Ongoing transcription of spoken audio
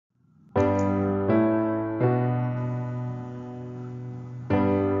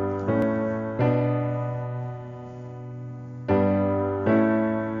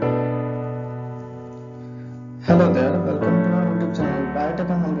Hello there, welcome to our YouTube channel Biotech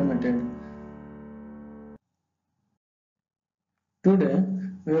Unlimited. Today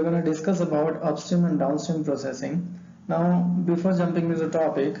we are going to discuss about upstream and downstream processing. Now, before jumping into the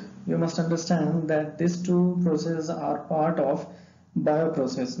topic, you must understand that these two processes are part of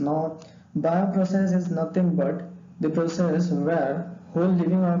bioprocess. Now, bioprocess is nothing but the process where whole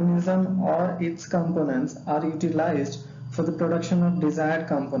living organism or its components are utilized for the production of desired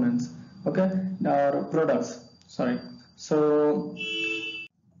components, okay, or products. Sorry. So,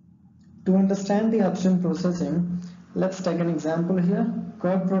 to understand the upstream processing, let's take an example here.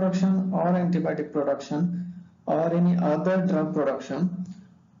 Curd production or antibiotic production or any other drug production.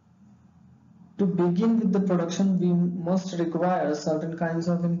 To begin with the production, we must require certain kinds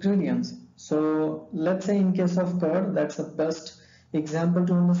of ingredients. So let's say in case of curd, that's the best example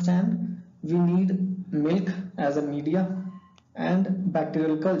to understand. We need milk as a media and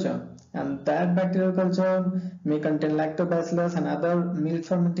bacterial culture, and that bacterial culture may contain lactobacillus and other milk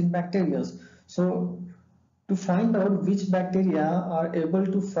fermenting bacteria. So to find out which bacteria are able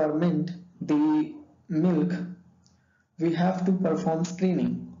to ferment the milk, we have to perform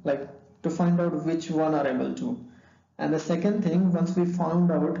screening, like to find out which one are able to. And the second thing, once we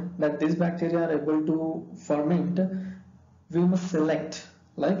found out that these bacteria are able to ferment, we must select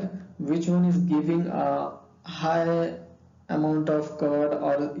like which one is giving a high amount of curd,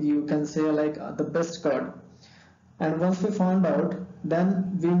 or you can say like the best curd. And once we found out,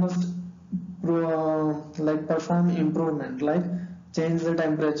 then we must perform improvement, like change the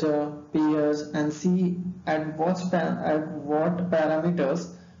temperature, pH, and see at what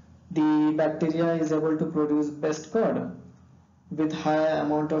parameters the bacteria is able to produce best curd with high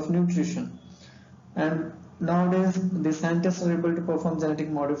amount of nutrition. And nowadays the scientists are able to perform genetic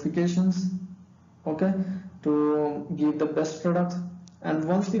modifications, okay, to give the best product. And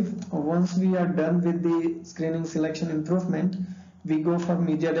once we are done with the screening, selection, improvement, we go for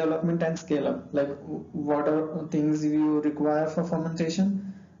media development and scale up, like what are things you require for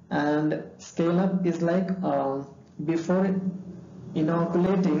fermentation. And scale up is like before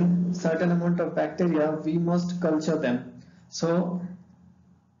inoculating certain amount of bacteria, we must culture them. So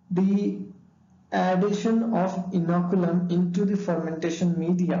the addition of inoculum into the fermentation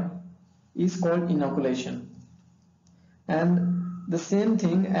media is called inoculation. And the same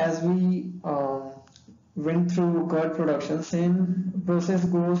thing as we went through curd production, same process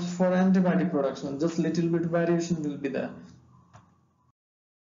goes for antibiotic production, just little bit variation will be there.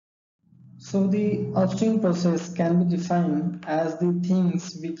 So the upstream process can be defined as the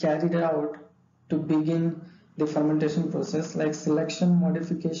things we carried out to begin the fermentation process, like selection,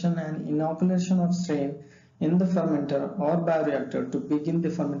 modification, and inoculation of strain in the fermenter or bioreactor to begin the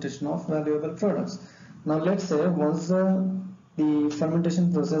fermentation of valuable products. Now let's say once the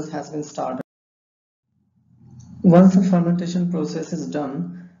fermentation process has been started, once the fermentation process is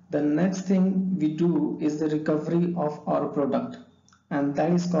done, the next thing we do is the recovery of our product, and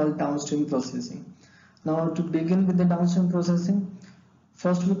that is called downstream processing. Now to begin with the downstream processing,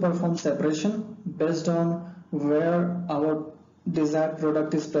 first we perform separation based on where our desired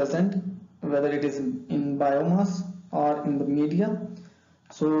product is present, whether it is in biomass or in the media.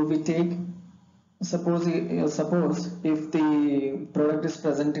 So we take, suppose if the product is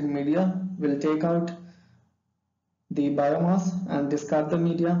present in media, we'll take out the biomass and discard the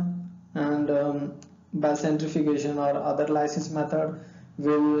media, and by centrifugation or other lysis method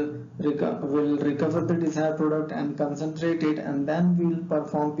will recover the desired product and concentrate it, and then we'll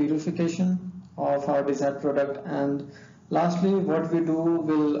perform purification of our desired product. And lastly, what we do,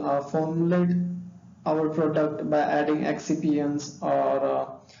 will formulate our product by adding excipients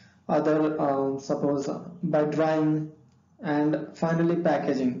or other suppose by drying, and finally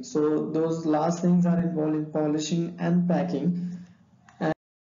packaging. So those last things are involved in polishing and packing, and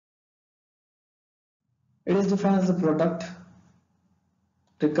it is defined as the product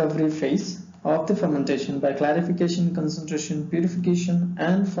recovery phase of the fermentation by clarification, concentration, purification,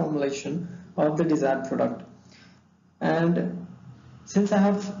 and formulation of the desired product. And since I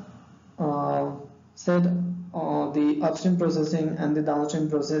have said the upstream processing and the downstream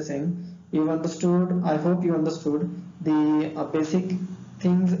processing, you understood, I hope you understood the basic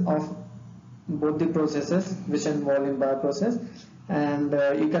things of both the processes which involve in bioprocess, and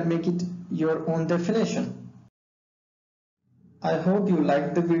you can make it your own definition. I hope you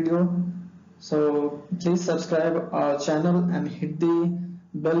liked the video, so please subscribe our channel and hit the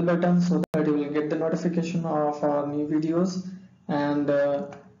bell button so that you will get the notification of our new videos. And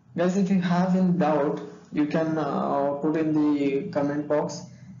guys, if you have any doubt, you can put in the comment box,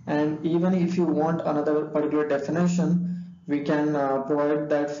 and even if you want another particular definition, we can provide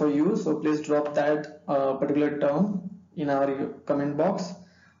that for you. So please drop that particular term in our comment box.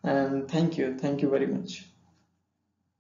 And thank you very much.